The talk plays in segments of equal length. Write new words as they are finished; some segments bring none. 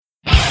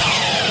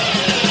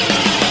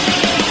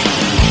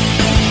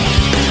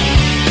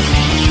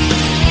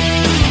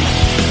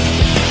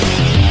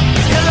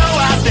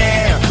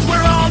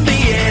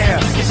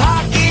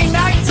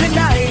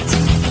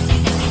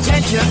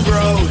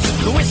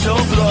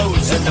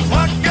when the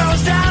puck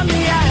goes down the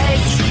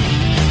ice.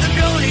 The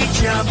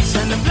goalie jumps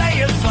and the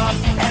players pop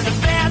and the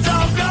fans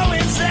all go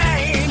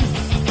insane.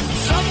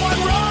 Someone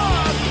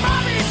roars,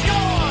 Bobby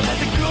scored at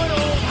the good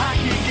old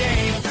hockey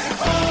game.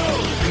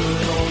 Oh, the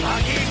good old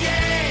hockey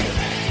game.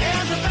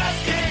 And the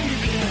best game you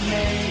can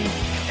name.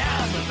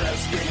 And the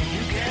best game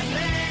you can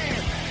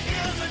name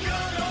is the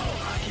good old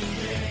hockey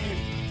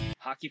game.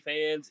 Hockey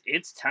fans,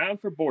 it's time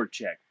for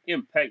BoardCheck,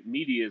 Impact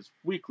Media's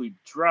weekly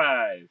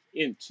drive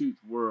into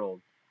the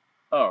world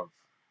of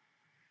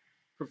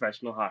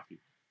professional hockey.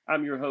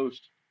 I'm your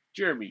host,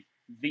 Jeremy,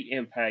 the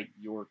Impact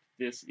York.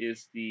 This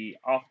is the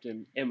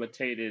often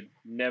imitated,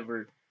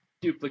 never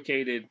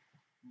duplicated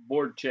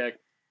BoardCheck.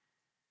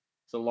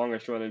 It's the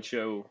longest running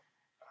show,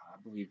 I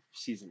believe,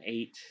 season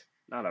 8.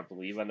 Not I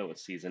believe, I know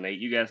it's season 8.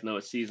 You guys know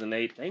it's season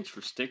 8. Thanks for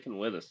sticking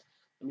with us.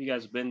 Some of you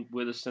guys have been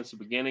with us since the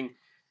beginning.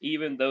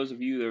 Even those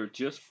of you that are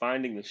just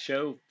finding the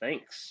show,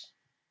 thanks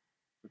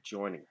for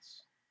joining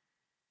us.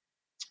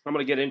 I'm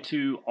going to get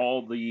into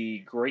all the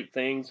great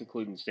things,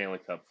 including the Stanley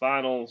Cup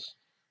Finals.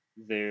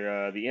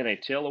 The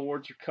NHL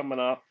awards are coming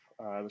up.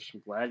 There's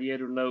some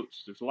Gladiator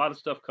notes. There's a lot of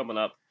stuff coming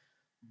up.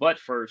 But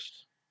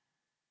first,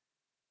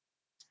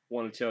 I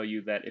want to tell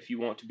you that if you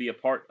want to be a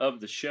part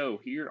of the show,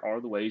 here are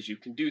the ways you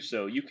can do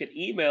so. You can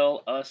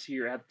email us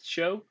here at the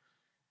show,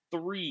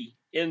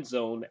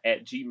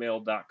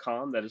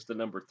 3endzone@gmail.com. That is the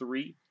number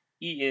 3,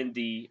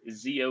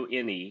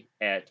 ENDZONE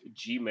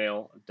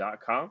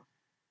 @gmail.com.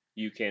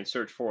 You can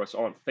search for us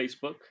on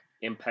Facebook,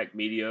 Impact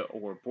Media,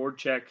 or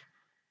BoardCheck.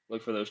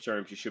 Look for those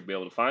terms. You should be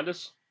able to find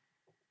us.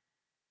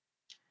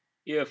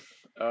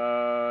 If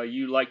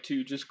you like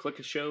to just click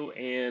a show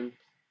and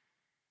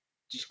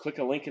just click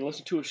a link and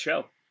listen to a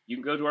show, you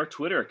can go to our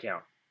Twitter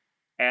account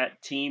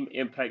at Team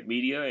Impact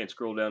Media and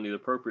scroll down to the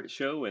appropriate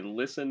show and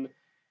listen.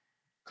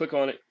 Click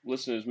on it.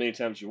 Listen as many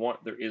times as you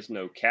want. There is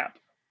no cap.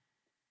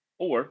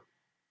 Or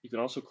you can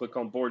also click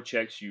on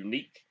BoardCheck's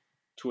unique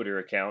Twitter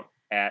account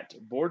at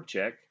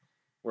BoardCheck,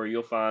 where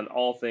you'll find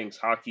all things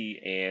hockey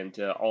and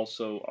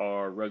also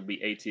our rugby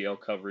ATL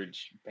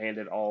coverage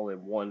banded all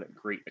in one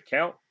great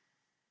account.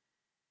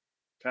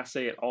 I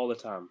say it all the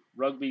time.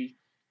 Rugby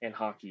and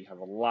hockey have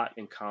a lot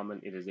in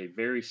common. It is a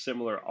very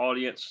similar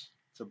audience.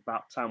 It's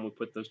about time we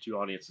put those two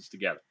audiences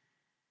together.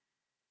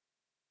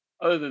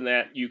 Other than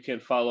that, you can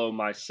follow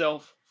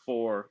myself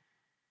for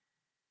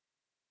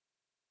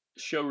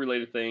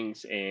show-related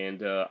things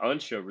and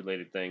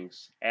unshow-related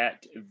things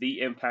at The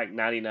Impact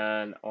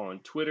 99 on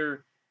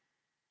Twitter,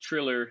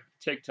 Triller,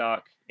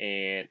 TikTok,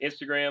 and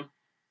Instagram.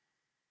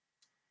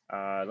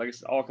 Like I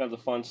said, all kinds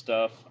of fun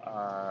stuff.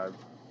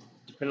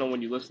 Depending on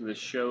when you listen to this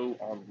show,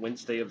 on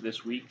Wednesday of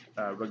this week,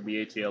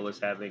 Rugby ATL is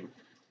having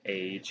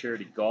a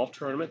charity golf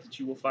tournament that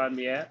you will find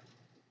me at.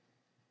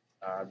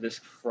 This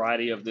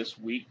Friday of this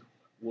week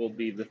will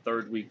be the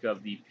third week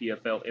of the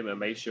PFL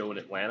MMA show in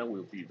Atlanta.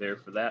 We'll be there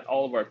for that.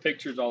 All of our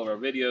pictures, all of our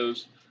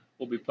videos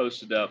will be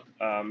posted up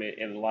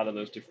in a lot of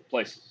those different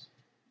places.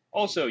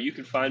 Also, you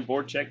can find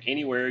BoardCheck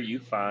anywhere you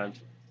find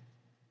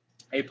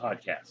a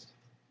podcast,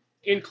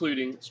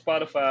 including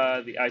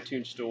Spotify, the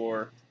iTunes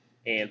Store,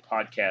 and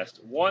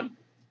Podcast One.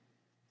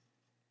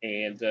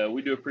 And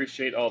we do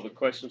appreciate all the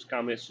questions,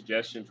 comments,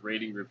 suggestions,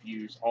 rating,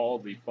 reviews, all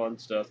the fun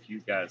stuff you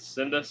guys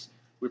send us.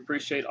 We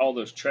appreciate all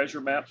those treasure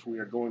maps. We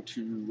are going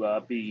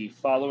to be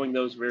following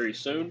those very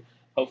soon.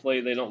 Hopefully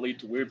they don't lead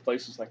to weird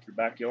places like your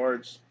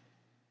backyards.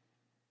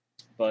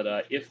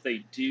 But if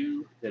they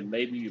do, then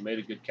maybe you made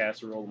a good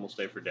casserole and we'll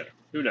stay for dinner.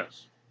 Who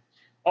knows?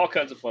 All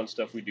kinds of fun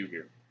stuff we do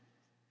here.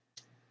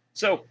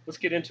 So let's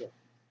get into it.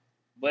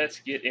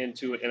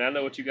 And I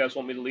know what you guys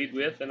want me to lead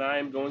with, and I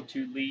am going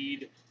to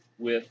lead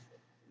with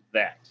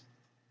that.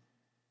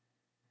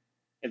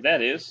 And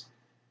that is,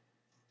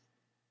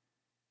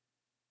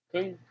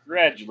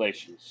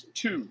 congratulations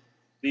to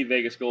the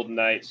Vegas Golden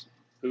Knights,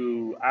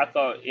 who I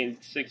thought in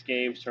 6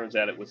 games, turns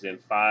out it was in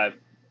 5.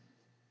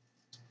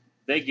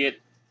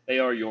 They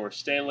are your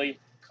Stanley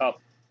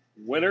Cup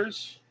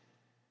winners.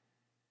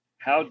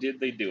 How did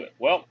they do it?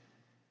 Well,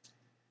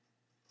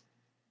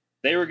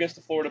 they were against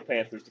the Florida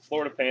Panthers. The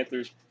Florida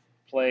Panthers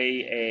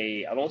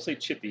play I don't want to say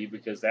chippy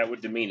because that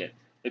would demean it.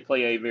 They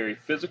play a very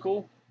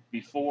physical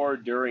before,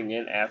 during,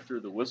 and after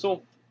the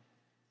whistle.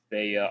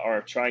 They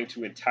are trying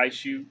to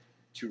entice you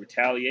to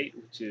retaliate,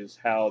 which is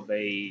how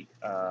they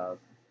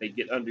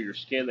get under your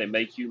skin. They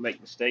make you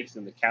make mistakes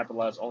and they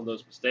capitalize on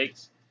those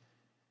mistakes.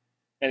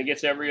 And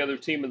against every other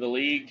team in the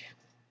league,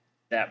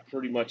 that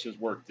pretty much has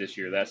worked this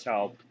year. That's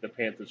how the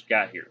Panthers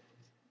got here.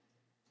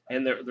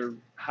 And they're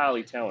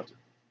highly talented.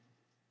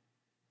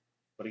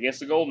 But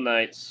against the Golden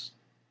Knights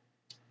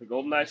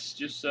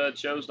just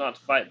chose not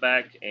to fight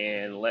back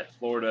and let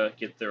Florida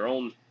get their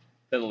own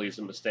penalties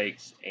and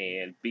mistakes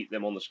and beat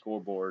them on the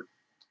scoreboard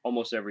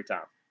almost every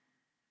time.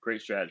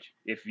 Great strategy.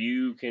 If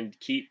you can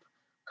keep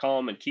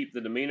calm and keep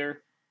the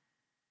demeanor,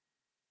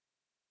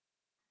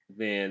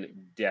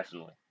 then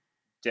definitely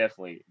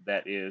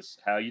that is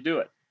how you do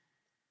it.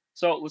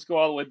 So let's go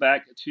all the way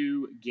back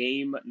to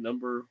game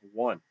number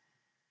 1.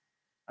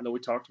 I know we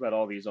talked about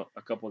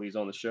a couple of these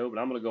on the show, but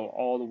I'm going to go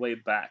all the way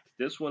back.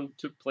 This one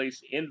took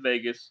place in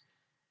Vegas.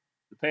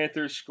 The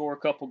Panthers score a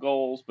couple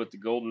goals, but the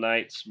Golden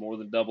Knights more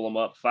than double them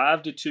up.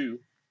 5-2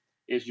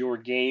 is your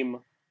game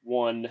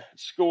one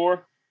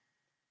score.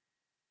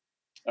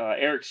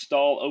 Eric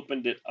Stahl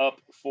opened it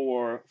up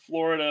for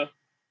Florida.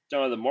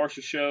 Jonathan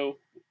Marchessault,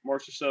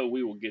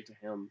 we will get to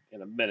him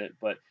in a minute,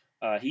 but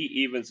he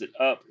evens it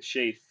up.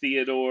 Shea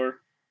Theodore,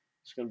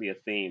 it's going to be a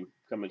theme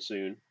coming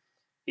soon.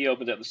 He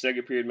opens up the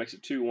second period, makes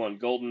it 2-1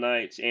 Golden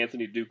Knights.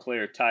 Anthony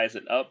Duclair ties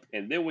it up,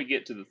 and then we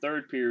get to the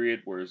third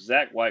period where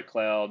Zach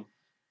Whitecloud,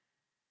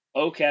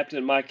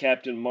 captain, my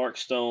captain, Mark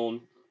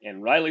Stone,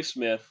 and Riley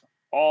Smith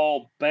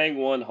all bang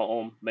one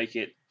home, make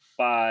it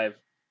 5-2.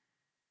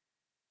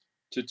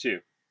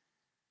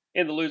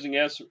 In the losing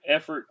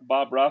effort,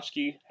 Bob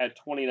Rofsky had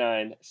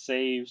 29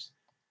 saves.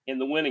 In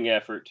the winning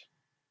effort,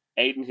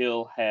 Aiden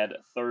Hill had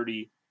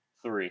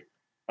 33.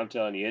 I'm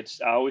telling you,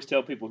 I always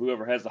tell people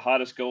whoever has the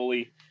hottest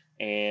goalie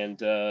and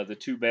the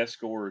two best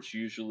scorers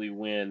usually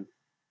win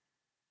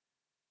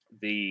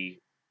the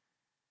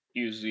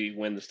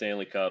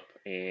Stanley Cup.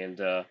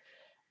 And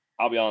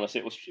I'll be honest,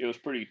 it was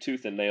pretty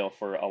tooth and nail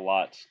for a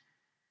lot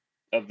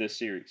of this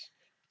series.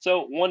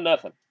 So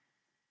 1-0.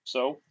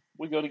 So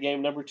we go to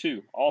game number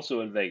 2,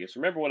 also in Vegas.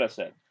 Remember what I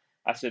said?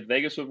 I said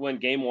Vegas would win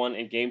game 1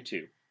 and game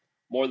 2.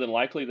 More than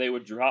likely, they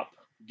would drop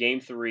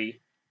game 3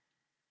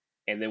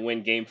 and then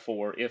win game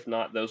 4. If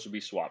not, those would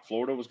be swapped.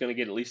 Florida was going to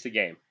get at least a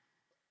game.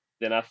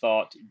 Then I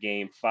thought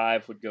game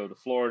 5 would go to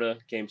Florida.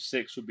 Game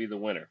 6 would be the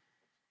winner.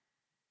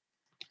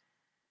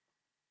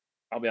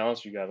 I'll be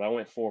honest with you guys. I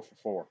went 4 for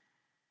 4.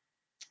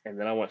 And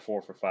then I went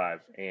 4 for 5.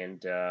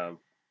 And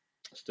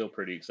still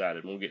pretty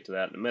excited. We'll get to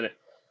that in a minute.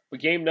 But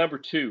game number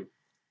 2,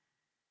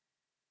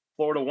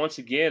 Florida once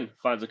again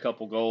finds a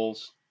couple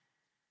goals.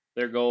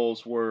 Their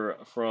goals were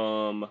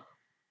from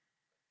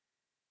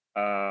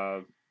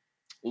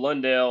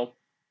Lundell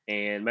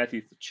and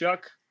Matthew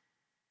Tkachuk.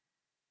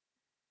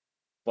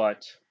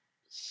 But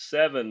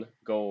 7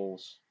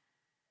 goals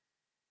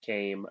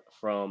came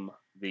from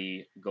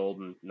the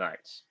Golden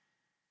Knights.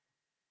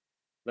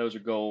 Those are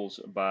goals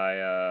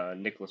by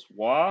Nicholas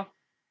Waugh.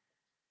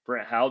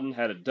 Brett Howden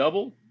had a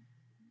double.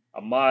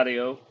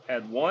 Amadio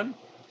had 1.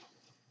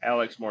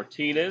 Alex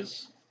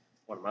Martinez,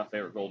 one of my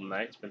favorite Golden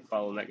Knights, been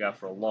following that guy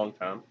for a long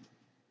time.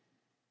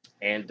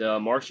 And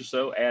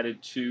Marchessault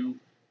added 2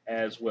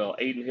 as well.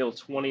 Aiden Hill,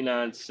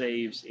 29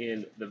 saves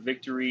in the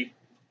victory.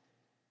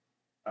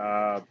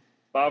 Bob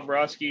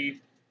Rosky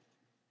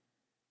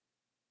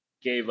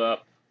gave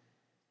up.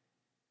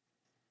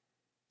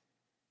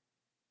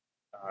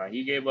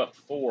 He gave up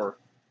 4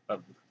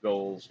 of the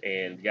goals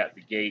and got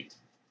the gate.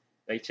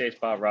 They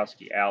chased Bob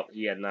Rosky out.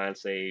 He had 9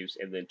 saves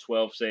and then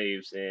 12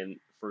 saves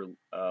for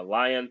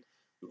Lyon,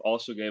 who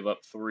also gave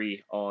up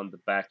 3 on the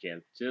back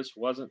end. Just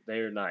wasn't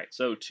their night.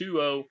 So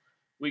 2-0,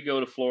 we go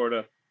to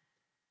Florida.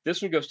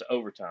 This one goes to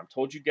overtime.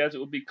 Told you guys it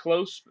would be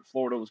close, but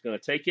Florida was going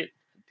to take it.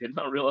 Did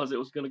not realize it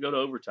was going to go to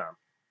overtime.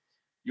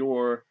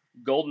 Your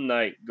Golden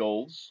Knight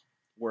goals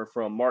were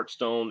from Mark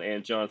Stone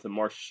and Jonathan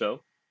Marchessault.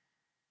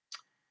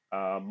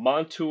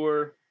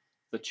 Montour,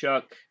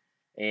 Tkachuk,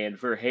 and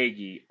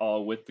Verhaeghe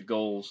all with the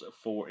goals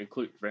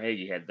including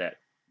Verhaeghe had that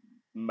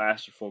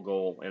masterful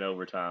goal in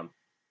overtime.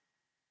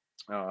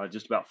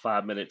 Just about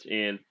 5 minutes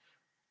in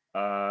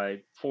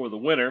for the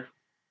winner.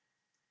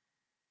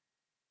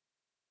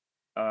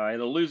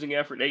 In a losing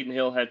effort, Aiden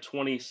Hill had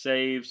 20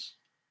 saves.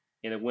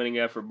 In a winning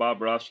effort, Bob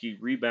Rofsky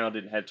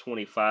rebounded and had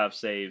 25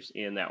 saves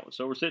in that one.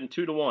 So we're sitting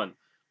 2-1.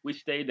 We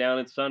stay down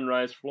in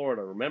Sunrise,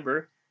 Florida.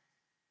 Remember,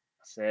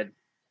 I said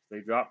if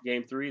they drop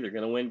game 3, they're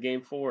going to win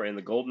game 4, and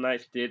the Golden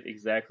Knights did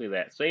exactly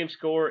that. Same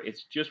score,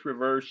 it's just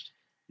reversed,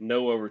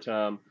 no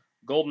overtime.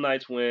 Golden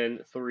Knights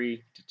win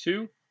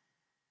 3-2.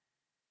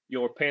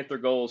 Your Panther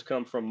goals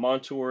come from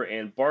Montour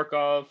and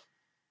Barkov,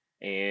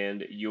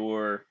 and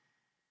your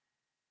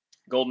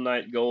Golden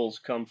Knight goals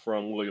come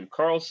from William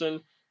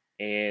Karlsson,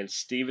 and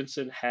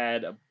Stevenson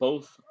had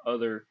both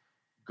other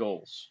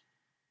goals.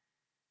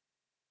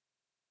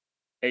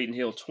 Aiden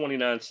Hill,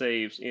 29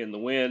 saves in the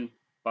win.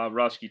 Bob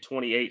Rosky,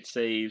 28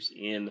 saves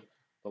in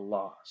the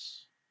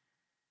loss.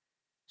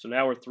 So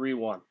now we're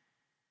 3-1.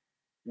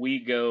 We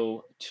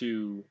go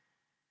to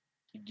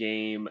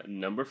game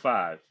number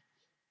 5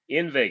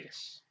 in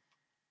Vegas.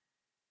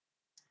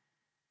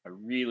 I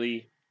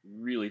really,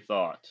 really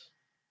thought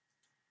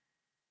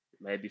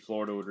maybe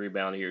Florida would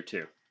rebound here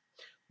too.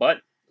 But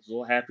I was a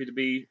little happy to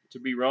be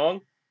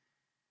wrong,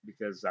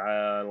 because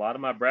a lot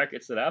of my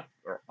brackets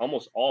or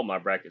almost all my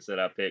brackets that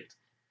I picked,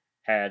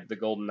 had the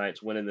Golden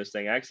Knights winning this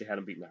thing. I actually had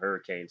them beating the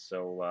Hurricanes,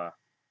 so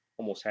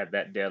almost had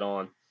that dead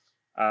on.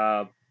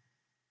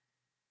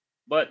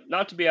 But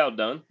not to be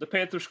outdone, the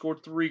Panthers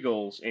scored 3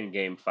 goals in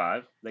Game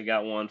 5. They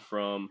got one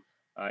from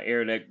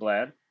Aaron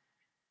Ekblad.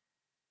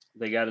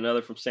 They got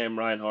another from Sam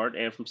Reinhart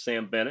and from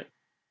Sam Bennett.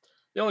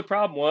 The only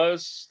problem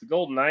was the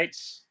Golden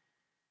Knights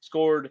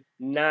scored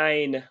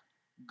 9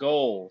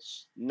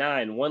 goals.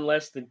 9, one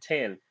less than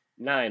 10.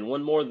 9,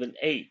 one more than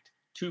 8.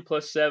 2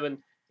 plus 7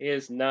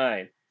 is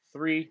 9.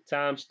 3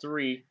 times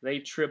 3, they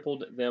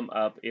tripled them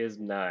up, is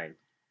 9.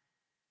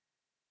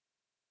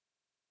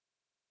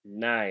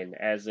 9,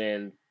 as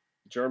in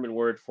German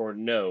word for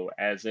no,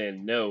 as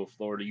in no,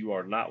 Florida, you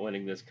are not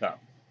winning this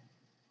cup.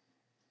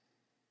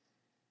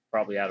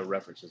 Probably out of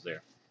references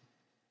there.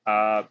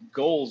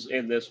 Goals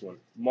in this one.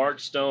 Mark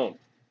Stone.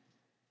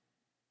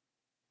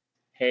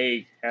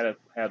 Haig had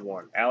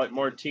one. Alec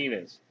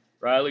Martinez.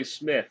 Riley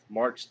Smith.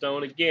 Mark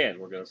Stone again.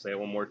 We're going to say it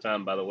one more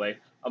time, by the way.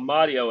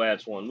 Amadio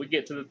adds one. We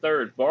get to the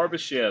third.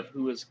 Barbashev,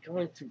 who is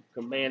going to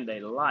command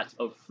a lot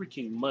of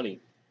freaking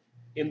money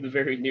in the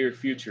very near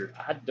future.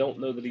 I don't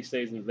know that he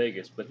stays in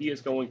Vegas, but he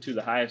is going to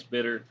the highest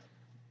bidder.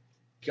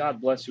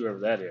 God bless whoever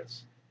that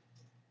is.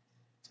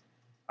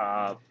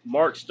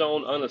 Mark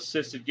Stone,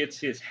 unassisted, gets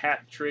his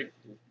hat trick.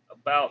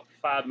 About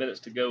 5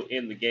 minutes to go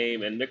in the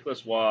game, and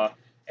Nicholas Waugh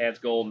adds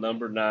goal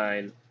number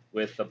 9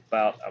 with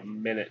about a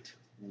minute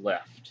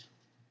left.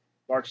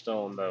 Mark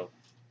Stone, though,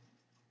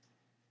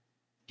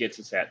 gets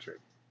his hat trick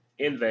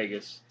in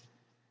Vegas.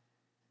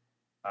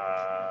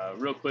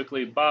 Real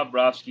quickly, Bob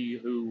Brofsky,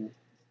 who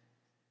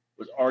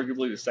was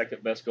arguably the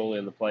second best goalie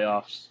in the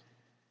playoffs,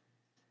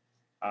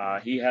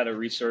 he had a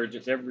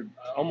resurgence.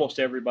 Almost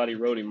everybody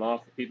wrote him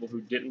off. The people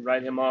who didn't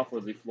write him off were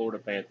the Florida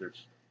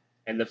Panthers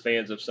and the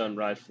fans of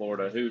Sunrise,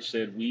 Florida, who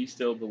said, we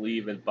still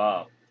believe in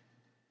Bob.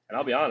 And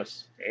I'll be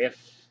honest,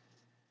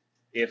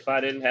 if I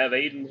didn't have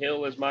Aiden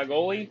Hill as my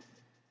goalie,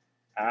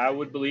 I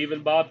would believe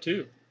in Bob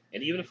too.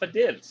 And even if I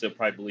did, I'd still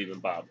probably believe in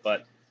Bob.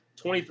 But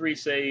 23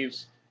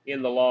 saves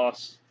in the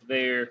loss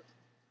there,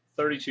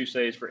 32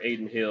 saves for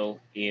Aiden Hill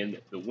in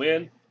the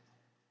win.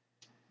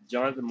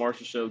 Jonathan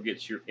Marchessault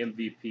gets your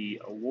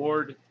MVP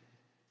award,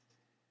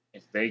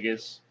 and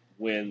Vegas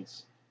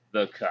wins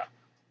the cup.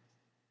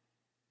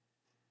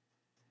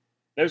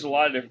 There's a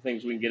lot of different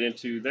things we can get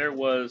into. There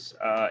was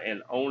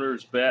an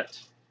owner's bet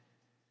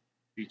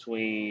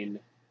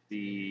between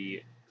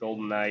the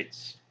Golden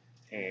Knights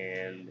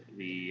and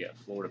the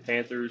Florida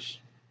Panthers.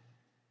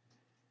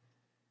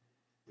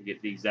 We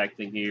get the exact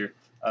thing here.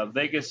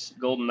 Vegas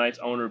Golden Knights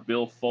owner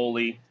Bill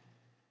Foley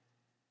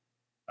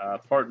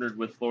partnered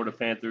with Florida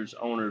Panthers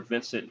owner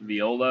Vincent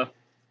Viola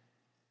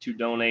to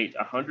donate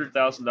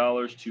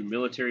 $100,000 to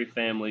military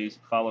families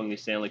following the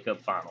Stanley Cup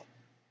final.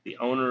 The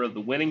owner of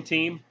the winning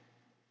team,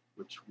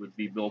 which would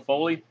be Bill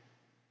Foley,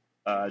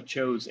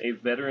 chose a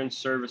veteran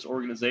service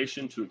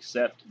organization to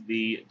accept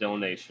the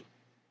donation.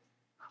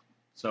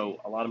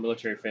 So a lot of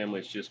military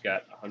families just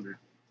got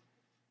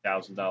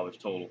 $100,000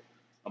 total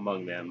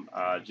among them.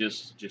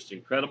 Just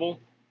incredible.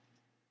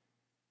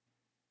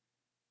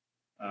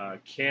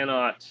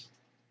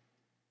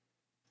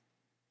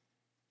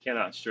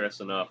 Cannot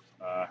stress enough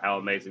how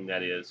amazing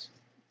that is.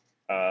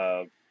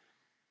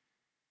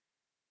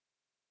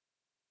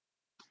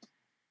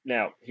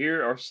 Now,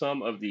 here are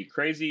some of the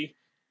crazy.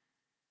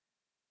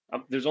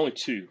 There's only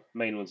two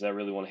main ones that I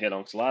really want to hit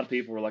on because a lot of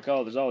people were like,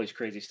 "Oh, there's all these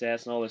crazy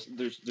stats and all this."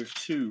 There's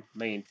two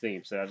main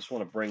themes that I just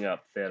want to bring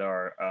up that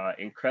are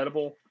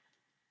incredible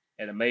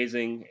and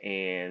amazing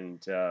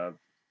and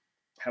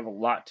have a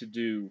lot to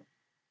do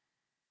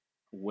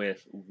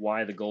with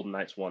why the Golden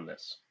Knights won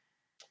this.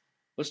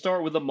 Let's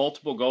start with the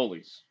multiple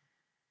goalies.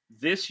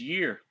 This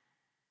year,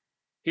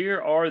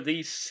 here are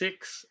the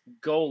 6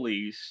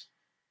 goalies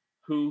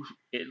who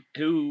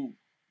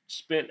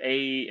spent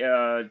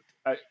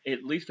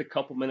at least a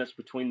couple minutes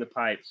between the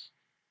pipes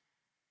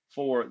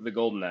for the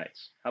Golden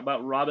Knights. How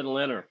about Robin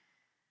Lehner,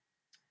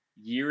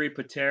 Yuri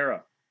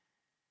Patera,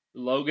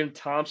 Logan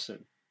Thompson?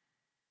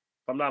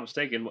 If I'm not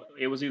mistaken,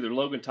 it was either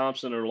Logan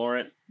Thompson or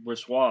Laurent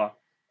Brossoit.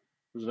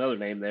 There's another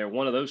name there.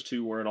 One of those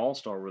two were an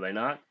all-star, were they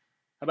not?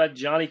 How about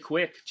Johnny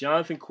Quick?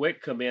 Jonathan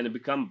Quick come in and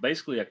become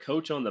basically a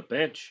coach on the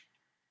bench.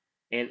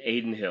 And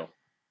Aiden Hill.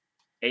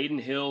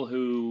 Aiden Hill,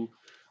 who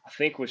I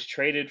think was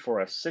traded for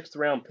a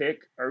 6th-round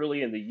pick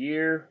early in the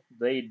year.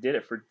 They did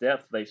it for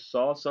depth. They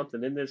saw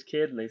something in this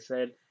kid, and they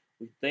said,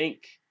 we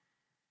think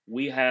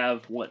we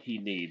have what he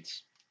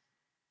needs.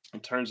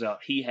 And turns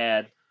out he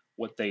had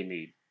what they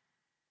need.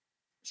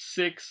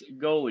 6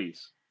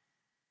 goalies.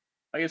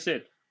 Like I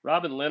said,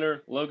 Robin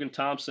Lehner, Logan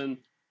Thompson,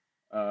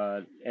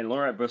 and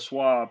Laurent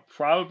Brossoit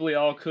probably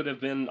all could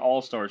have been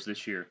all-stars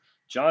this year.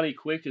 Johnny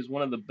Quick is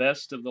one of the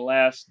best of the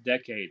last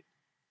decade.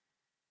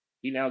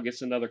 He now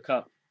gets another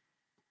cup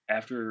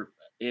after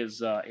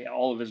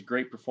all of his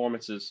great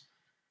performances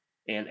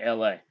in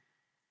LA.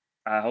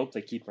 I hope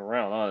they keep him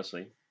around,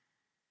 honestly.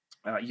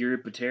 Yuri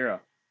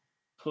Patera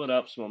put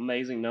up some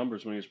amazing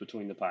numbers when he was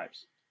between the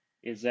pipes.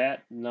 Is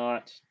that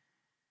not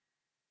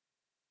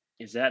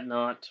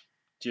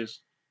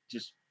just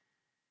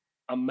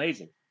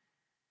amazing?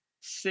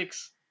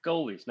 6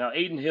 goalies. Now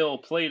Aiden Hill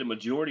played a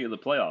majority of the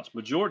playoffs.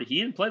 He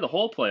didn't play the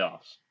whole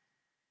playoffs.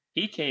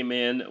 He came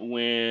in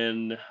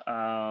when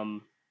I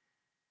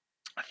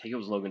think it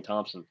was Logan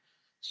Thompson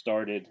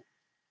started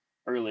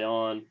early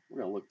on.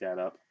 We're gonna look that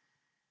up.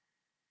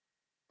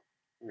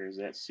 Where is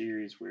that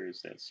series?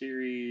 There's that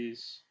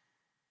series.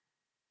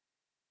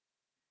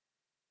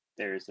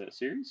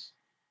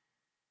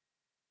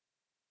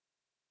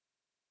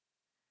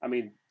 I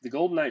mean, the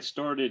Golden Knights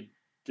started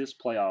this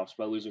playoffs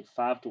by losing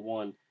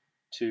 5-1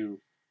 to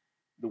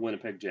the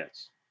Winnipeg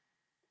Jets.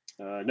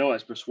 No,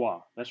 that's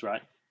Bressois. That's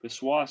right.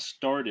 Bressois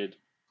started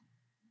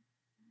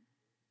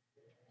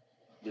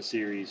the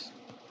series.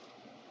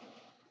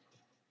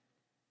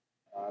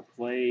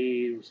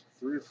 Played was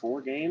 3 or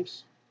 4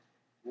 games.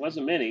 It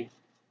wasn't many.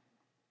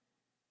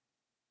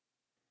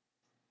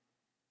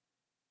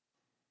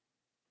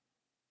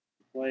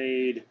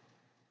 Played.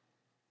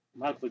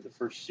 Might have played the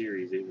first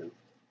series even.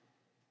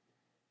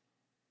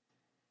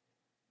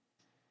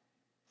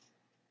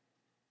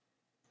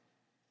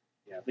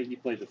 Yeah, I think he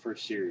played the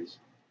first series.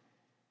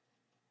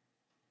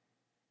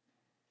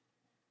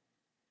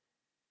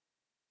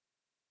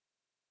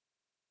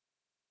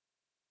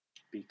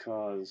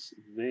 Because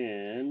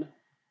then,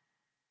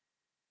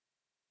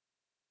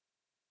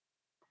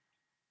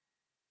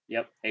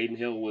 yep, Aiden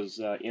Hill was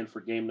in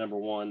for game number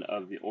 1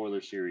 of the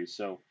Oilers series.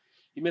 So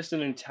he missed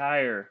an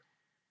entire.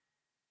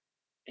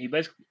 He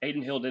basically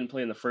Aiden Hill didn't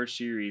play in the first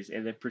series,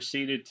 and then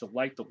proceeded to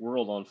light the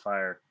world on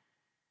fire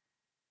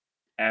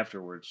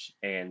afterwards.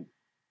 And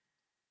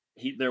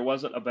there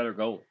wasn't a better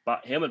goal.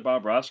 But him and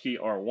Bobrovsky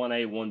are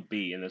 1A,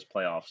 1B in this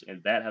playoffs,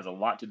 and that has a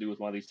lot to do with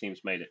why these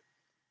teams made it.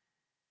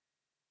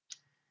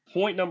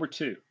 Point number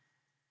 2.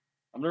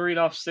 I'm going to read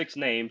off 6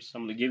 names.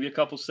 I'm going to give you a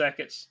couple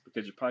seconds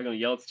because you're probably going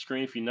to yell at the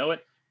screen if you know it.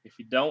 If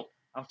you don't,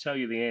 I'll tell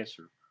you the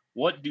answer.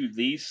 What do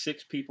these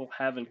 6 people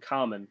have in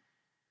common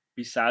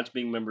besides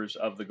being members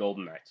of the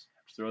Golden Knights? I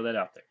have to throw that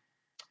out there.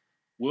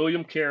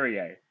 William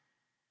Carrier,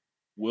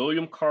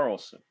 William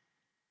Karlsson,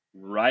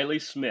 Riley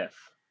Smith,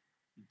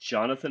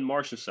 Jonathan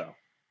Marchessault,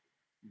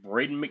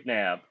 Braden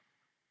McNabb,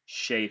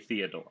 Shea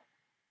Theodore.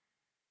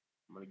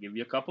 I'm going to give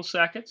you a couple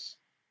seconds.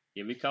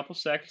 Give me a couple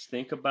seconds.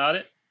 Think about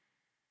it.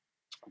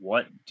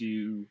 What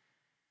do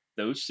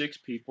those 6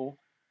 people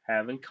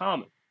have in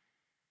common?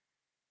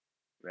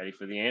 Ready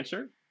for the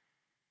answer?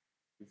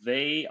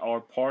 They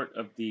are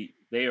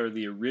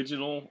the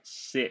original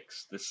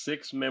 6, the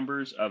 6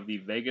 members of the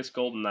Vegas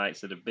Golden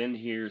Knights that have been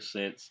here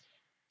since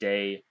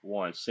day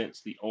 1,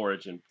 since the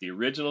origin. The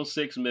original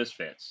 6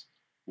 Misfits.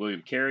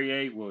 William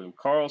Carrier, William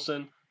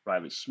Karlsson,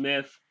 Riley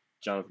Smith,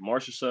 Jonathan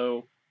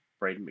Marchessault,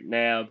 Braden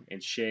McNabb,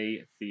 and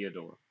Shea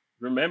Theodore.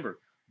 Remember,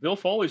 Bill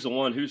Foley's the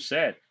one who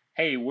said,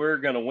 hey, we're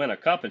going to win a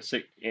cup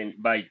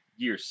by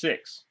year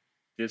 6.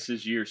 This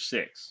is year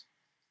 6.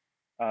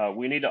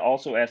 We need to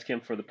also ask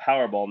him for the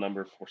Powerball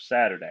number for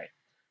Saturday.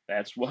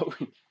 That's what.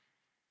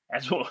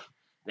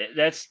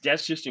 That's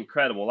just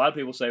incredible. A lot of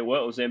people say,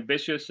 well, it was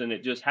ambitious and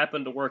it just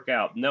happened to work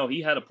out. No,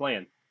 he had a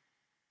plan.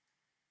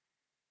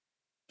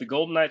 The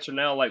Golden Knights are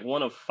now like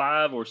one of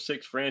 5 or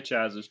 6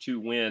 franchises to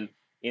win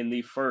in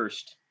the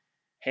first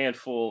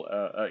handful,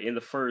 in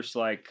the first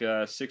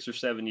 6 or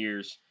 7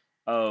 years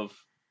of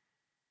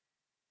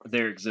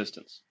their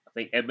existence. I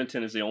think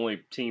Edmonton is the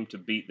only team to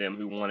beat them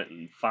who won it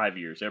in 5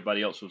 years.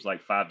 Everybody else was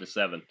like 5 to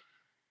 7.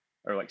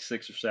 Or like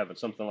 6 or 7,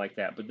 something like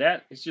that. But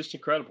that is just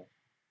incredible.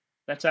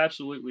 That's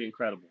absolutely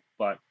incredible.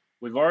 But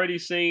we've already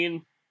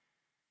seen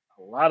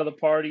a lot of the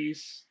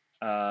parties.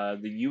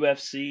 The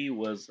UFC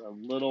was a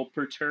little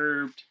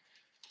perturbed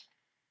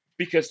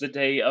because the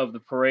day of the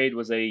parade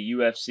was a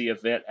UFC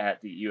event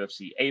at the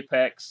UFC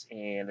Apex,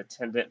 and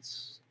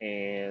attendance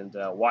and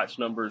watch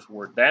numbers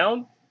were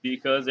down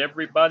because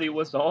everybody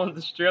was on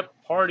the strip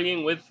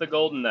partying with the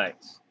Golden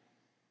Knights.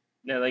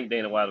 Now, I think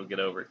Dana White will get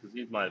over it because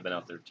he might have been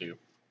out there too.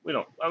 We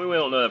don't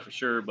know that for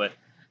sure, but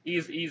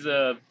he's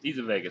a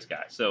Vegas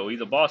guy. So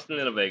he's a Boston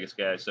and a Vegas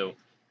guy. So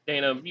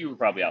Dana, you were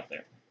probably out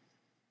there.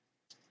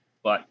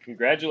 But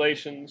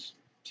congratulations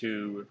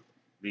to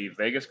the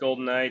Vegas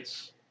Golden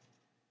Knights.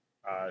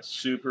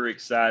 Super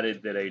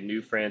excited that a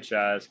new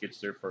franchise gets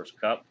their first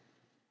cup.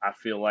 I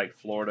feel like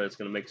Florida is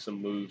going to make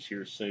some moves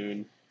here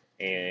soon,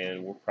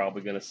 and we're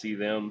probably going to see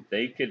them.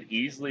 They could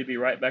easily be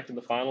right back in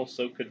the finals.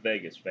 So could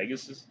Vegas.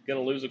 Vegas is going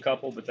to lose a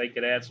couple, but they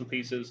could add some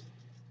pieces.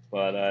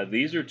 But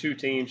these are 2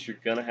 teams you're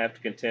going to have to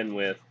contend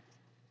with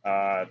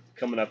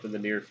coming up in the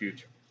near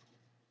future.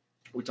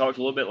 We talked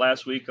a little bit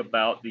last week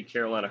about the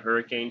Carolina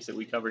Hurricanes that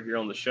we cover here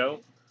on the show.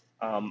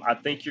 I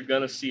think you're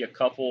going to see a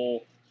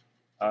couple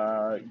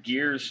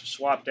gears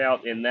swapped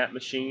out in that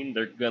machine.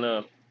 They're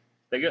gonna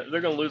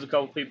lose a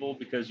couple people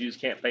because you just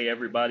can't pay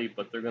everybody,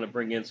 but they're gonna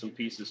bring in some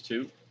pieces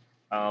too.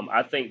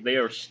 I think they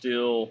are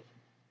still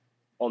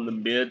on the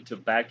mid to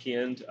back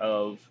end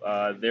of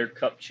their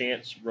Cup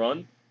chance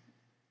run,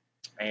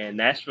 and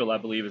Nashville, I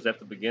believe, is at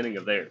the beginning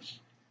of theirs.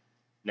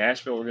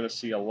 Nashville, we're going to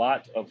see a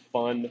lot of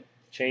fun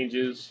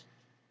changes.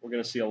 We're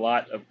going to see a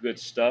lot of good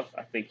stuff.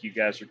 I think you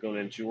guys are going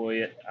to enjoy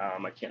it.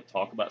 I can't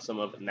talk about some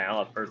of it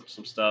now. I've heard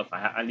some stuff.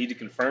 I need to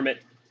confirm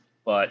it.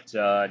 But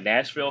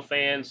Nashville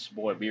fans,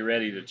 boy, be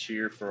ready to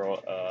cheer for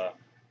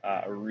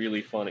a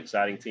really fun,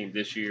 exciting team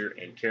this year.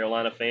 And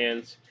Carolina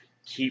fans,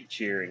 keep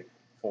cheering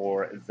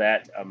for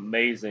that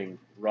amazing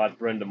Rod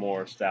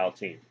Brindamore style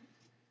team.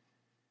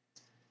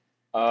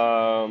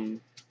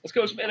 Let's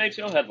go with some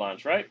NHL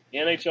headlines, right?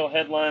 NHL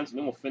headlines, and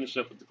then we'll finish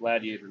up with the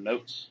Gladiator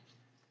notes.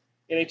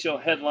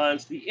 NHL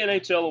headlines. The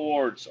NHL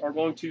awards are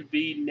going to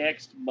be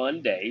next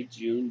Monday,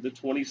 June the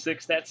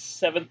 26th. That's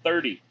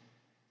 7:30,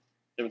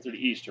 7:30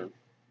 Eastern.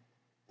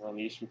 We're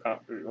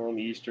on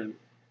the Eastern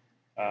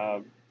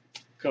um,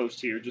 coast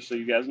here, just so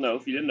you guys know.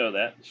 If you didn't know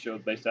that, the show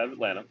is based out of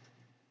Atlanta.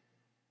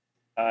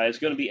 It's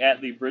going to be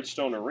at the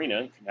Bridgestone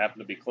Arena. If you happen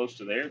to be close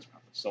to there, it's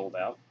probably sold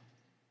out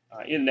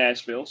in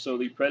Nashville. So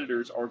the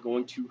Predators are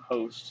going to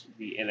host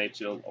the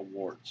NHL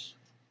awards.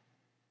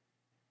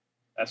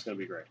 That's going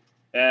to be great.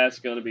 That's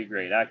going to be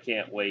great. I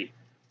can't wait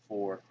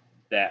for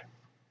that.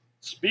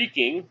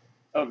 Speaking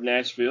of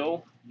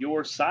Nashville,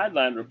 your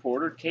sideline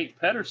reporter, Kate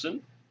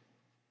Pedersen,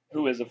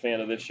 who is a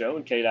fan of this show,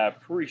 and Kate, I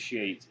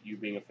appreciate you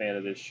being a fan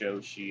of this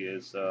show. She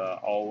is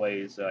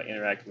always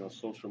interacting on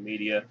social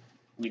media.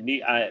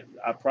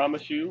 I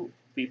promise you,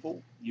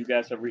 people, you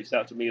guys have reached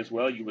out to me as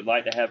well. You would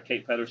like to have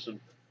Kate Pedersen,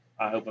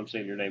 I hope I'm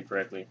saying your name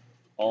correctly,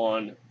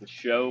 on the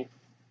show.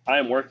 I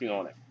am working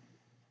on it,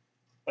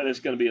 but it's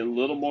going to be a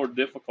little more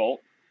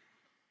difficult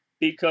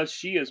because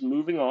she is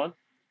moving on.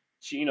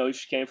 She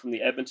came from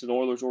the Edmonton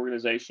Oilers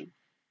organization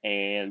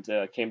and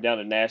came down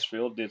to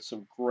Nashville, did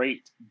some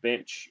great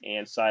bench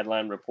and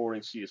sideline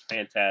reporting. She is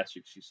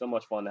fantastic. She's so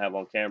much fun to have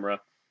on camera.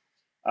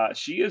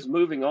 She is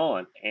moving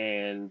on,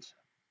 and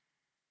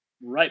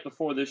right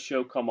before this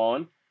show come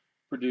on,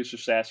 producer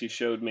Sassy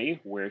showed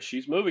me where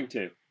she's moving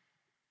to.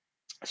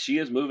 She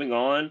is moving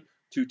on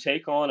to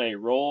take on a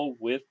role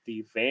with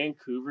the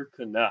Vancouver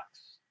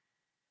Canucks.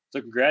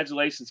 So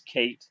congratulations,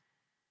 Kate.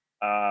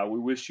 We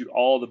wish you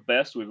all the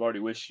best. We've already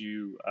wished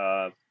you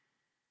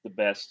the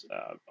best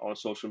on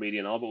social media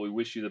and all, but we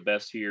wish you the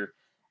best here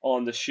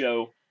on the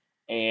show.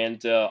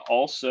 And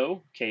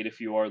also, Kate,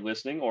 if you are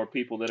listening, or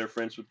people that are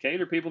friends with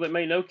Kate, or people that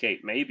may know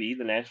Kate, maybe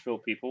the Nashville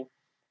people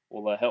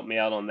will help me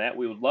out on that.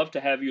 We would love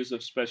to have you as a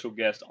special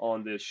guest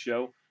on this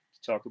show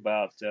to talk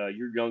about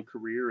your young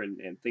career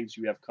and things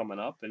you have coming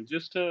up, and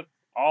just to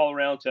all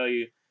around tell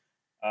you,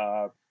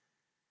 uh,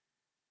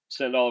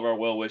 send all of our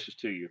well wishes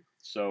to you.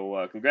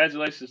 So,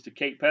 congratulations to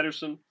Kate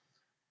Pedersen.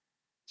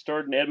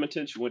 Started in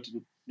Edmonton. She went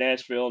to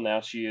Nashville.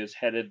 Now she is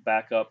headed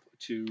back up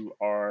to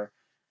our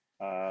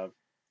uh,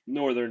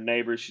 northern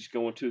neighbors. She's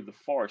going to the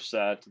far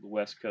side, to the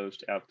west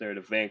coast, out there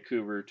to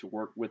Vancouver to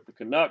work with the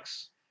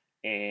Canucks.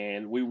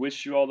 And we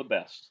wish you all the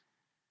best.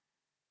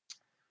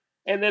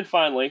 And then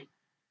finally,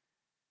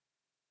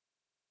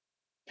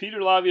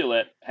 Peter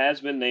Laviolette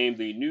has been named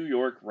the New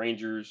York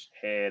Rangers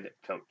head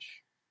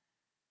coach.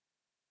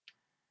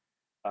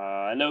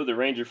 I know the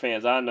Ranger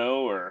fans I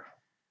know are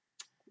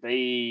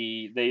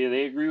they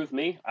agree with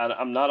me.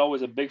 I'm not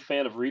always a big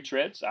fan of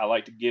retreads. I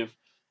like to give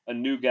a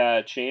new guy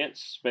a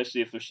chance,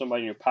 especially if there's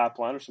somebody in your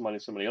pipeline or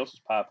somebody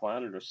else's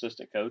pipeline or an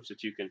assistant coach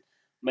that you can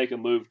make a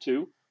move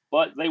to.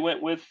 But they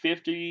went with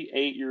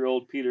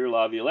 58-year-old Peter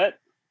Laviolette,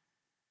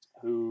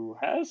 who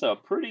has a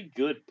pretty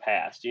good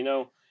past.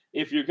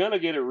 If you're going to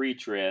get a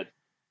retread,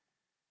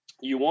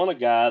 you want a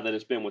guy that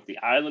has been with the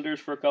Islanders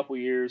for a couple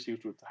years. He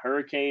was with the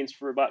Hurricanes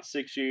for about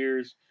 6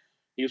 years.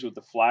 He was with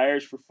the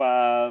Flyers for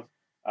 5.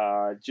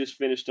 Just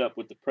finished up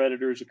with the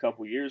Predators a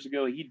couple years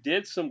ago. He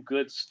did some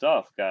good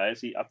stuff,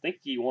 guys. I think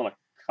he won a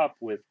cup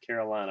with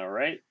Carolina,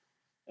 right?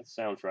 That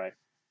sounds right.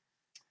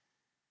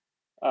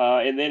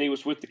 And then he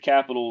was with the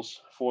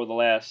Capitals for the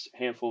last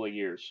handful of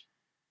years.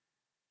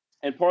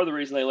 And part of the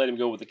reason they let him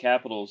go with the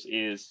Capitals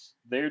is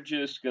they're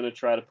just going to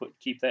try to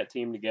keep that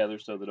team together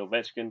so that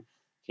Ovechkin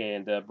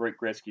can break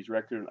Gretzky's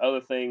record and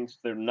other things.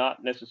 They're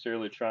not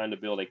necessarily trying to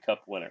build a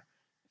cup winner.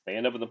 If they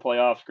end up in the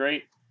playoffs,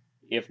 great.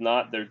 If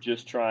not, they're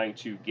just trying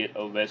to get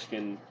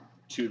Ovechkin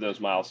to those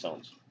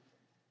milestones.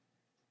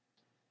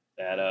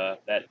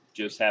 That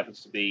just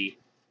happens to be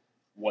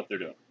what they're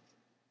doing.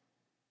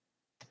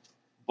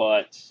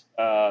 But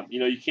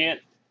you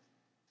can't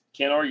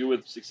argue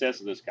with the success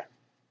of this guy.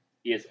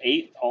 He is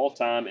 8th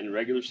all-time in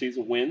regular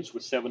season wins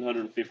with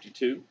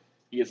 752.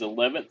 He is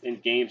 11th in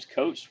games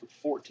coached with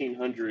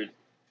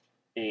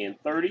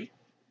 1,430.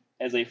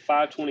 Has a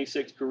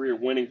 526 career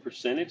winning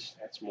percentage.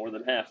 That's more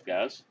than half,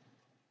 guys.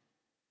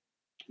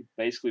 He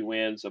basically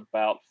wins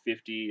about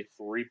 53%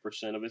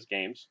 of his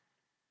games.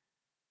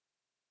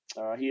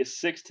 He is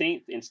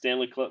 16th in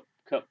Stanley Cup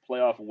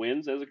playoff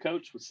wins as a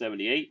coach with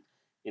 78,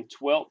 and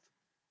 12th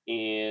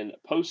in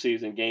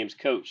postseason games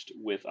coached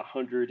with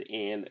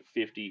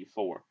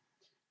 154.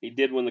 He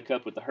did win the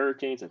cup with the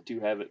Hurricanes. I do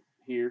have it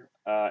here.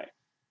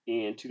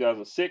 In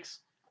 2006,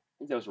 I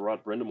think that was a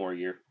Rod Brindamore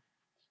year.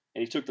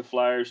 And he took the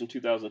Flyers in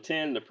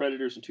 2010, the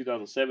Predators in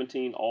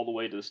 2017, all the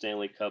way to the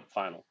Stanley Cup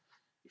final.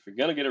 If you're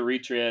going to get a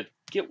retread,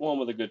 get one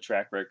with a good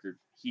track record.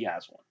 He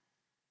has one.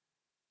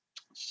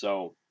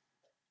 So,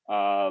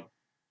 to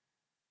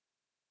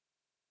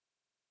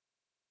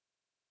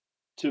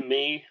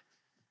me,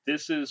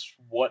 this is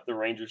what the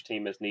Rangers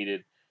team has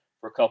needed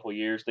for a couple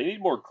years. They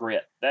need more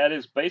grit. That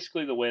is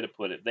basically the way to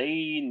put it.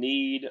 They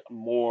need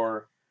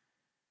more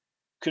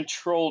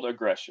controlled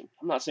aggression.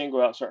 I'm not saying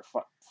go out and start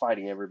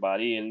fighting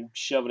everybody and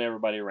shoving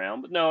everybody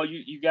around, but no,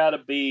 you got to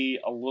be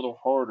a little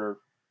harder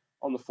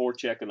on the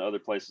forecheck and other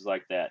places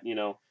like that.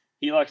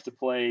 He likes to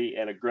play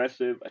an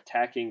aggressive,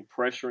 attacking,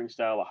 pressuring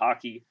style of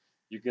hockey.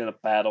 You're gonna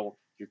battle.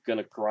 You're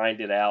gonna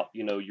grind it out.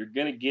 You're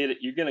gonna get it.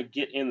 You're gonna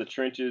get in the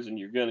trenches, and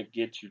you're gonna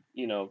get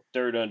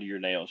dirt under your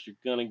nails. You're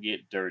gonna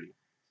get dirty,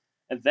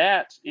 and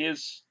that's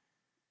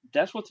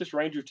what this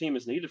Ranger team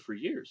has needed for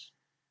years.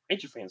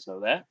 Ranger fans know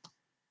that.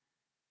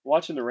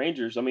 Watching the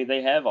Rangers, I mean,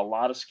 they have a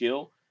lot of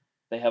skill,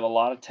 they have a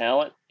lot of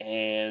talent,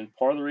 and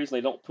part of the reason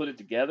they don't put it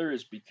together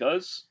is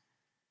because,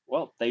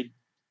 well, they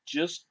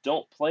just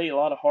don't play a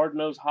lot of hard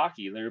nosed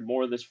hockey. They're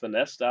more of this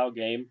finesse style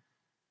game,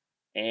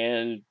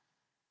 and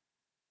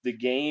the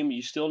game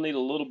you still need a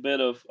little bit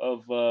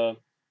of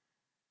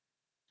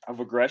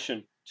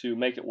aggression to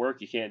make it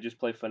work. You can't just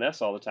play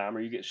finesse all the time,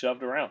 or you get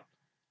shoved around.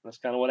 That's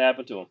kind of what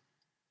happened to them.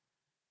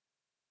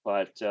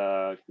 But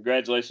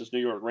congratulations, New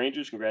York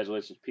Rangers.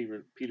 Congratulations,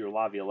 Peter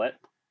Laviolette,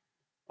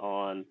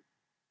 on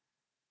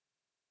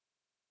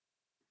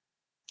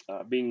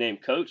being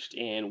named coached,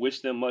 and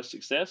wish them much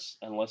success,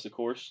 unless, of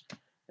course,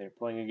 they're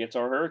playing against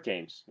our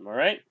Hurricanes. Am I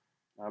right?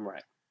 I'm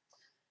right.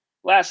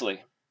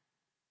 Lastly,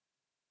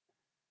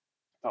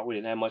 thought we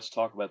didn't have much to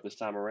talk about this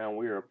time around.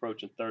 We are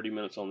approaching 30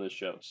 minutes on this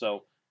show.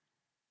 So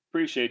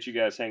appreciate you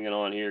guys hanging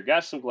on here.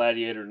 Got some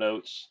Gladiator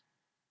notes.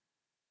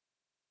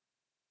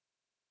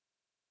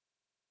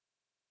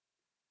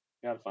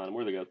 Got to find them.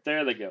 Where they go?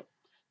 There they go.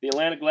 The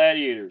Atlanta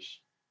Gladiators.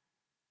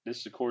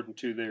 This is according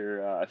to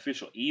their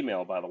official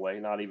email, by the way.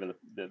 Not even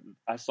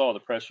I saw the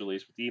press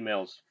release, but the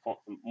email's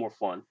more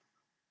fun.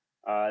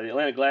 The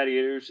Atlanta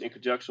Gladiators, in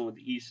conjunction with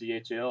the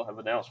ECHL, have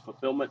announced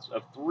fulfillments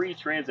of 3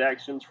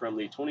 transactions from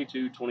the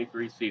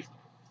 22-23 season.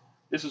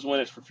 This is when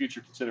it's for future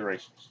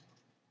considerations.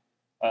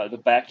 The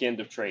back end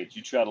of trades.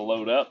 You try to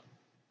load up,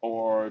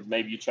 or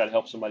maybe you try to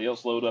help somebody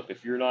else load up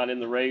if you're not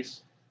in the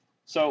race.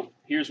 So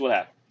here's what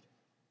happened.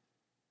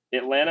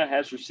 Atlanta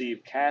has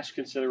received cash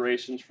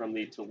considerations from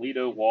the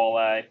Toledo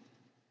Walleye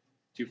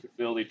to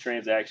fulfill the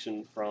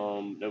transaction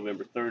from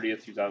November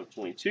 30th,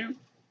 2022,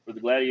 where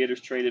the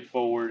Gladiators traded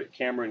forward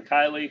Cameron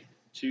Kiley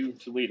to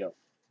Toledo.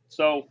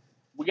 So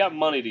we got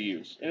money to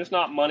use, and it's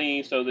not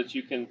money so that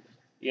you can,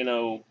 you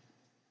know,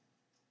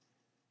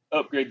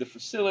 upgrade the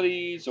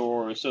facilities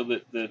or so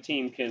that the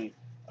team can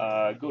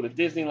go to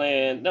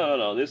Disneyland.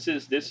 No. This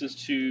is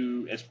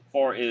to as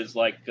far as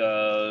like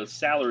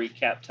salary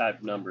cap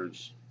type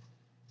numbers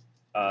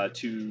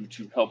to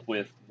help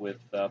with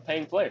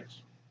paying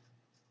players.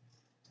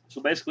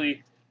 So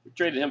basically, we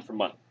traded him for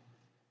money.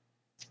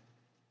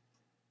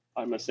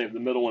 I'm going to save the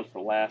middle one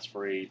for last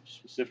for a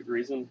specific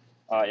reason.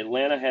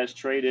 Atlanta has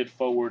traded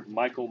forward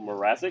Michael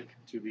Mrazek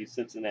to the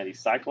Cincinnati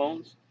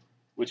Cyclones,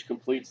 which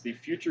completes the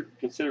future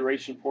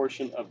consideration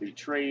portion of the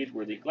trade,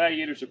 where the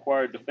Gladiators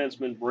acquired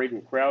defenseman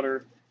Braden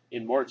Crowder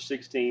in March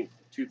 16th,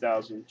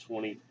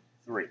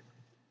 2023.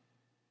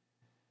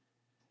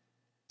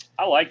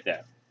 I like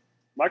that.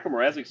 Michael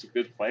Mrazek's a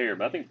good player,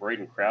 but I think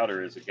Braden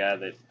Crowder is a guy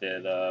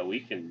that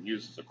we can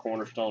use as a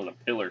cornerstone and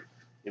a pillar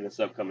in this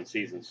upcoming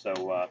season.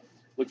 So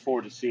look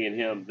forward to seeing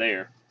him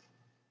there.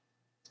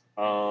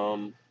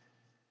 And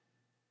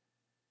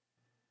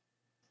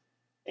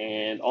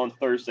on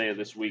Thursday of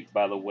this week,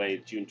 by the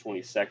way, June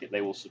 22nd,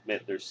 they will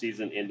submit their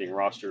season-ending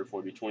roster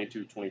for the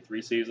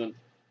 22-23 season.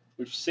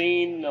 We've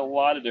seen a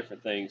lot of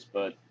different things,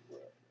 but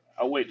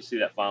I'll wait to see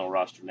that final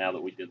roster now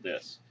that we did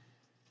this.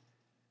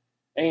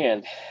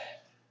 And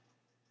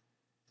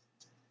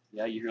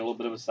yeah, you hear a little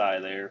bit of a sigh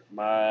there.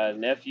 One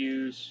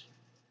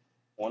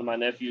of my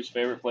nephew's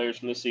favorite players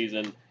from the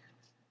season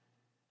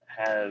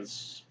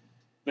has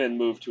been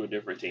moved to a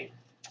different team.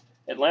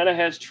 Atlanta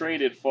has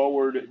traded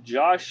forward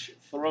Josh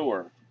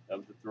Thrower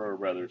of the Thrower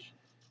Brothers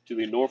to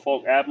the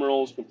Norfolk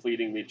Admirals,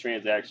 completing the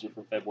transaction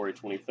from February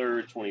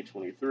 23rd,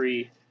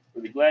 2023,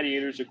 where the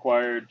Gladiators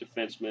acquired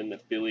defenseman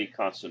Billy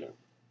Constantine.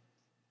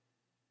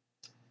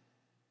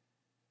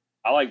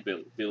 I like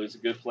Billy. Billy's a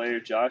good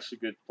player. Josh's a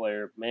good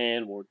player.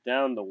 Man, we're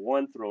down to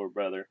one Thrower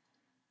brother.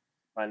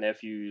 My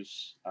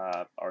nephews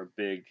are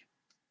big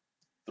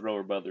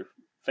Thrower brother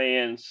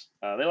fans.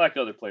 They like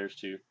other players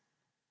too.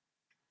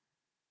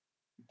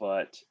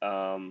 But,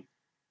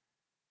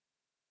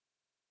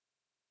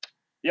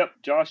 yep,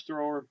 Josh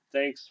Thrower,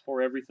 thanks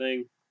for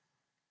everything.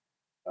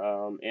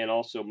 And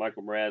also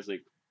Michael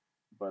Mrazek.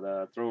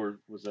 But Thrower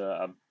was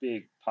a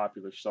big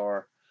popular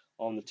star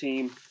on the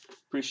team.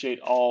 Appreciate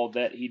all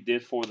that he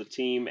did for the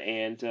team,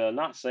 and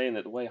not saying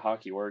that the way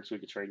hockey works, we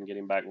could trade and get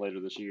him back later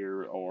this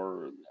year,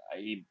 or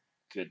he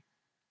could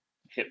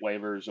hit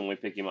waivers and we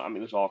pick him up. I mean,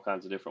 there's all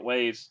kinds of different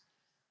ways.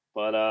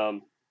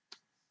 But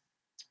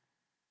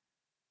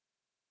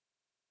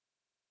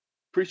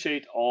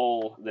appreciate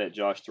all that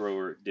Josh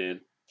Thrower did,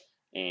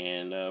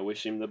 and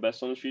wish him the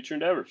best on his future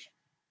endeavors.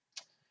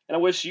 And I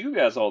wish you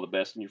guys all the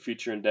best in your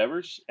future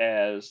endeavors,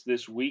 as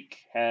this week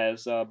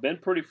has been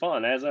pretty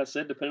fun. As I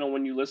said, depending on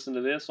when you listen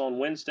to this, on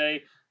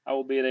Wednesday, I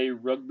will be at a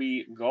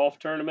rugby golf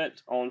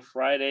tournament. On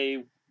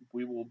Friday,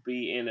 we will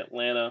be in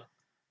Atlanta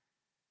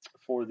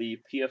for the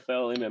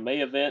PFL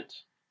MMA event.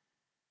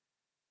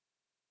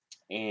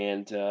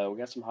 And we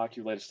got some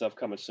hockey-related stuff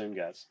coming soon,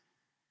 guys.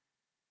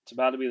 It's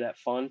about to be that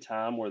fun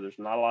time where there's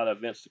not a lot of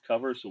events to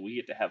cover, so we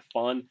get to have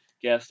fun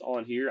guests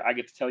on here. I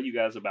get to tell you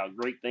guys about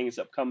great things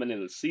upcoming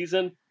in the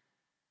season.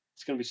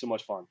 It's going to be so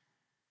much fun.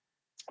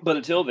 But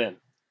until then,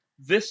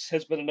 this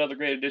has been another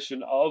great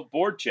edition of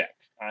BoardCheck.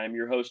 I am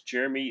your host,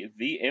 Jeremy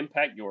the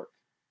Impact York.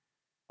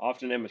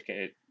 Often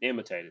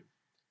imitated,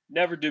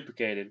 never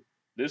duplicated.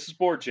 This is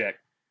BoardCheck.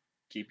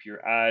 Keep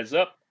your eyes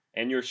up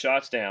and your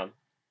shots down.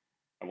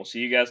 And we'll see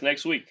you guys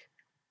next week.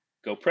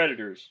 Go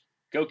Predators.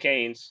 Go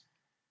Canes.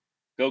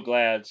 Go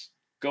Glads.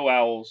 Go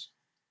Owls.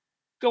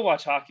 Go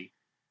watch hockey.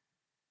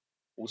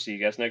 We'll see you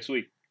guys next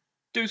week.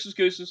 Deuces,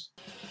 gooses.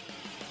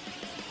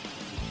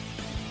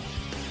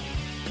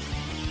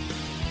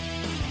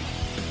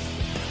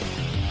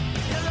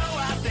 Hello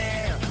out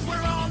there,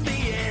 we're on the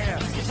air.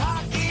 It's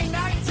hockey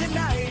night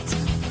tonight.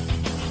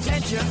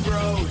 Tension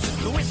grows,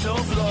 the whistle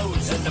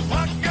blows, and the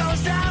puck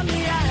goes down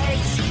the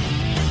ice.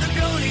 The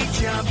goalie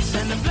jumps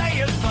and the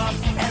players pump,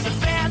 and the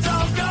fans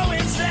all go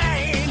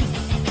insane.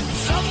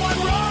 Someone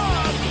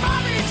roars,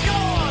 Bobby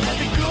scores at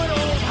the good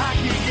old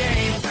hockey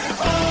game.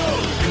 Oh,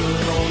 the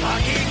good old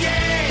hockey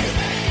game.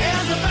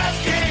 And the best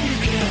game you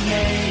can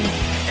name.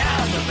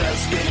 And the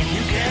best game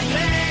you can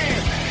name.